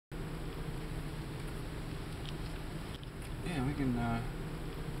Yeah, we can.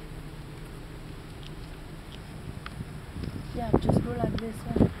 Yeah, just go like this.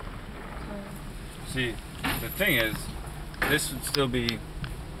 Yeah. See, the thing is, this would still be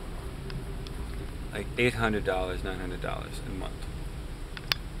like $800, $900 a month.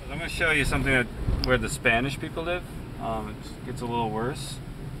 I'm going to show you something where the Spanish people live. It gets a little worse,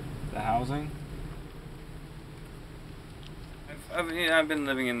 the housing. I've been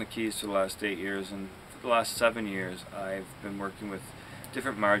living in the Keys for the last 8 years, and for the last 7 years I've been working with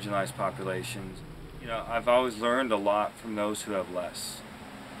different marginalized populations. You know, I've always learned a lot from those who have less.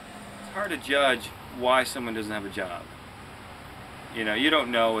 It's hard to judge why someone doesn't have a job. You know, you don't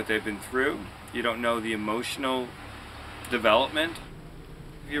know what they've been through. You don't know the emotional development.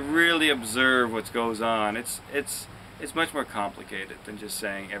 If you really observe what goes on, it's much more complicated than just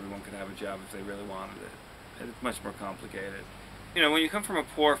saying everyone could have a job if they really wanted it. It's much more complicated. You know, when you come from a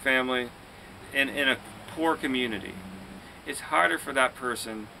poor family in a poor community, it's harder for that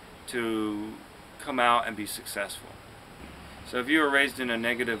person to come out and be successful. So if you were raised in a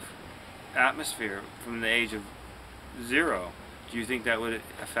negative atmosphere from the age of 0, do you think that would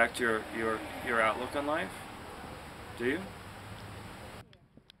affect your outlook on life? Do you?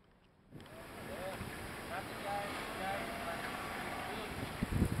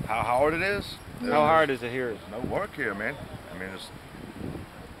 How hard it is? How hard is it here? No work here, man. I mean,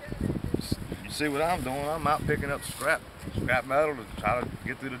 you see what I'm doing. I'm out picking up scrap metal to try to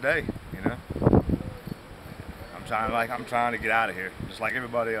get through the day. You know, I'm trying to get out of here, just like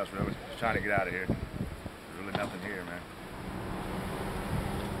everybody else. Really, just trying to get out of here. There's really nothing here, man.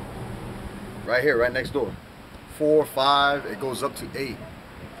 Right here, right next door. 4, 5, it goes up to 8,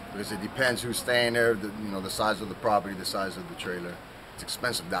 because it depends who's staying there. You know, the size of the property, the size of the trailer. It's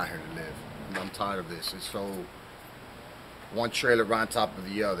expensive down here to live. And I'm tired of this. It's so one trailer right on top of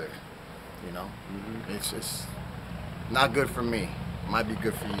the other. You know, it's not good for me. Might be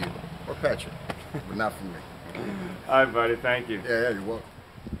good for you or Patrick, but not for me. All right, buddy. Thank you. Yeah, you're welcome.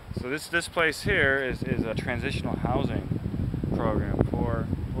 So this place here is a transitional housing program for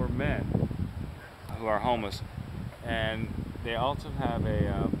men who are homeless, and they also have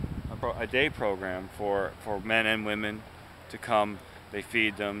a day program for men and women to come. They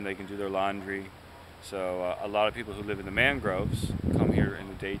feed them, they can do their laundry. So a lot of people who live in the mangroves come here in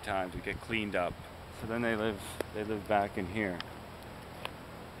the daytime to get cleaned up. So then they live back in here.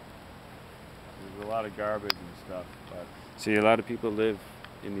 There's a lot of garbage and stuff, but see, a lot of people live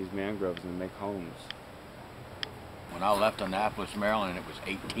in these mangroves and make homes. When I left Annapolis, Maryland, it was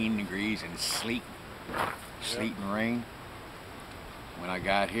 18 degrees and sleet and rain. When I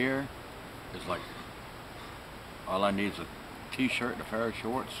got here, it's like all I need is a t-shirt and a pair of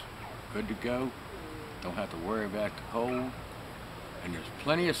shorts, good to go. Don't have to worry about the cold, and there's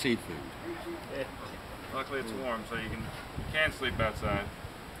plenty of seafood. Luckily it's warm, so you can sleep outside.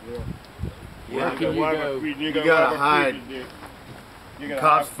 Where can you go? You gotta hide.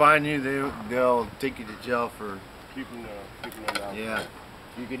 Cops find you, they'll take you to jail for keeping them out. Yeah.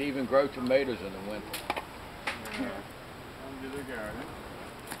 You could even grow tomatoes in the winter. Under the garden.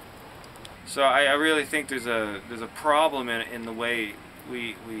 So I really think there's a problem in the way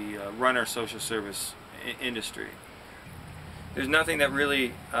we run our social service industry. There's nothing that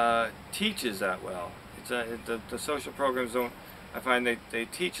really teaches that well. It's the social programs don't. I find they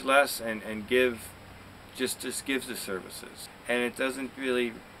teach less and give just gives the services, and it doesn't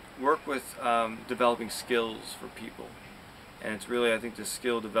really work with developing skills for people. And it's really, I think, the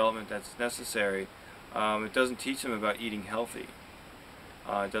skill development that's necessary. It doesn't teach them about eating healthy.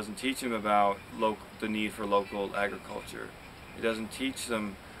 It doesn't teach them about the need for local agriculture. It doesn't teach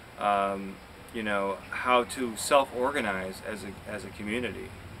them, you know, how to self-organize as a community.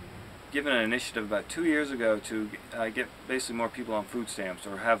 Given an initiative about 2 years ago to get basically more people on food stamps,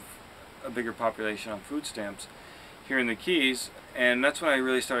 or have a bigger population on food stamps here in the Keys, and that's when I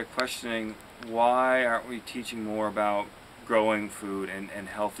really started questioning, why aren't we teaching more about growing food and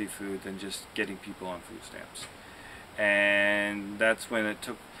healthy food than just getting people on food stamps? And that's when it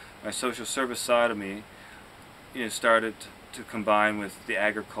took my social service side of me, you know, started to combine with the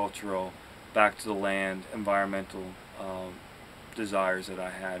agricultural, back to the land, environmental desires that I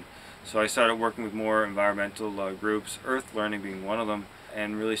had. So I started working with more environmental groups, Earth Learning being one of them,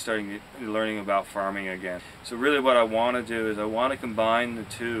 and really learning about farming again. So really what I want to do is I want to combine the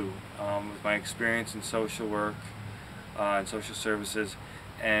two with my experience in social work and social services,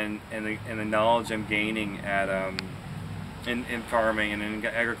 and the knowledge I'm gaining at in farming and in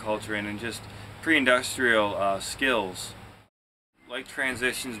agriculture and in just pre-industrial skills, like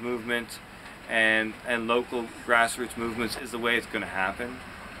transitions movement and local grassroots movements is the way it's going to happen.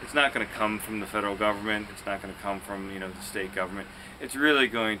 It's not going to come from the federal government. It's not going to come from, you know, the state government. It's really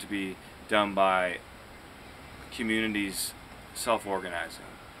going to be done by communities self-organizing,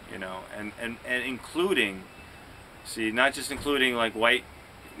 you know, and including, see, not just including like white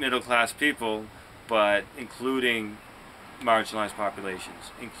middle-class people, but including marginalized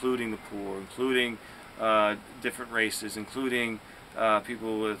populations, including the poor, including different races, including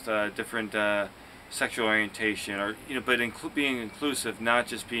people with different sexual orientation, or, you know, but being inclusive, not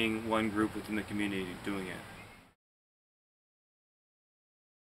just being one group within the community doing it.